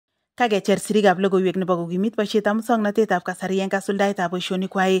Kakecher sirikab logoiwek nebo kokimit boisietab musoknotetab kasari eng kasuldaetab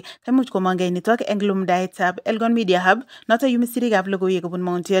boisionik kwai. Kaimuch komongei nitok eng lumdaetab Elgon Media Hub noto yumi sirikab logoiwek kobun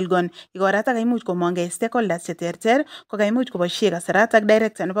Mount Elgon. Igoratak kaimuch komongei stakeholders cheterter ko kaimuch koboisie kasaratak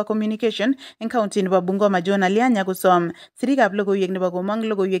director nebo communication eng county nebo Bungoma John Alianya kosom sirikab logoiwek nebo komong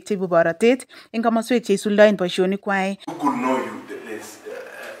logoiwek cheibu borotet eng komoswek cheisuldaen boisionik kwai. Who could know you there's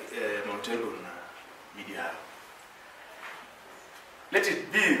Mount Elgon Media Hub? Let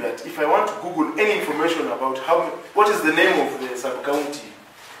it be that if I want to Google any information about what is the name of the sub-county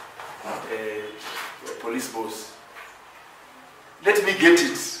police boss, let me get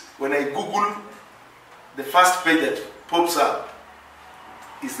it. When I Google, the first page that pops up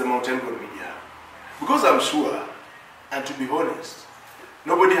is the Mount Elgon Media Hub. Because I'm sure, and to be honest,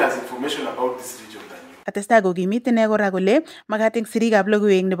 nobody has information about this region than you. Atestai kokimit ine kora kole magat eng sirikab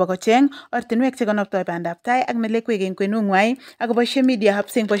logoiwek nebo kocheng ortinwek chekonoptoi bandab tai ak melekwek eng kwenung'wai ak koboisie media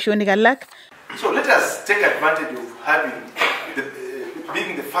hubs eng boisionik alak. So let us take advantage of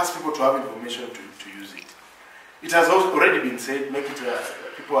being the first people to have information to use it. It has already been said, make it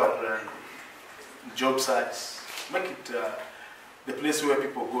people are job search, make it the place where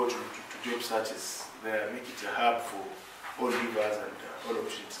people go to job searches. There, make it a hub for all givers and all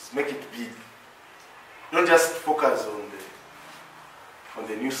opportunities. Make it big. Don't just focus on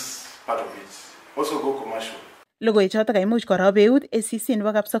the news part of it. Also go commercial. Logoi chotok kaimuch koro beut ACC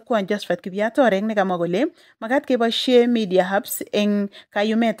nebo Kapsakwony Josphat Kibiatorek nekamwa kole magat keboisie media hubs eng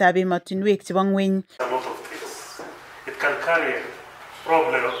kayumetab emotinwek chebo ng'weny. A lot of things. It can carry a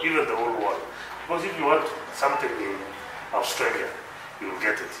problem of even the whole world. Because if you want something in Australia, you will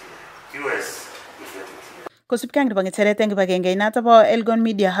get it here. US, you will get it here. Kosubkei ak nebo ng'echeret eng kibagenge inato bo Elgon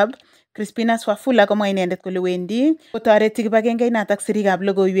Media Hub, Crispina Swafula komwa inendet kole wendi kotoreti kibagenge inatak sirikab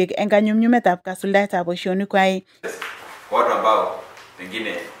logoiwek eng kanyumnyumetab kasuldaetab boisionik kwai. Kwa watu ambao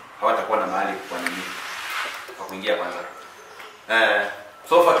pengine hawatakuwa na mahali kwa kuingia kwanza.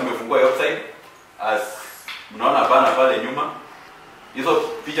 So far tumefungua website as mnaona bana pale nyuma. Hizo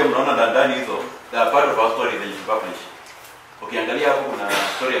picha mnaona ndani hizo, they are part of our story that you publish. Ukiangalia hapo kuna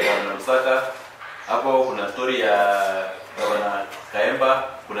story ya Gavana Lusaka, hapo kuna story ya Gavana Kaemba,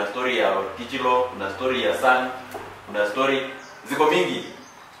 kuna story ya Kichilo, kuna story ya San, kuna story ziko mingi.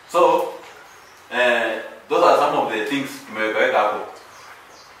 So those are some of the things tumeweka hapo.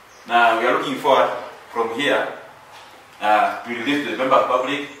 Now we are looking forward from here to release to the member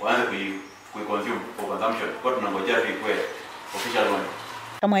public waanze kuiconsume for consumption. Kwa tunangojea tuikue official one.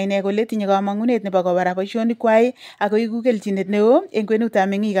 Kamwa ine kole tinye kamang'unet nebo kobara boisionik kwai ako iku kelchinet neo eng kwenutab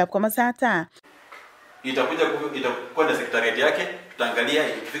meng'ikab komosata. Itakuwa na secretariat yake, tutaangalia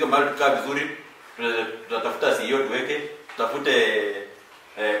ikifika mahali tukaa vizuri, tutatafuta CEO tuweke, tutafute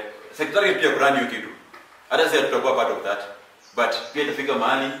secretariat pia brand new kitu. Hata sisi tutakuwa part of that. But pia itafika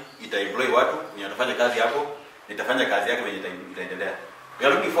mahali itaemploy watu wenye watafanya kazi hapo, itafanya kazi yake wenye itaendelea. We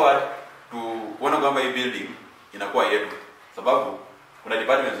are looking forward to kuona kwamba hii building inakuwa yetu. Sababu kuna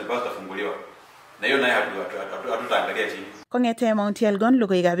departments ambazo zitafunguliwa. Na hiyo naye hatutaangalia chini. Kong'ete Mount Elgon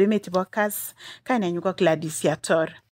logoiwekab emet chebo Kass, kainenyu ko Gladys Yator.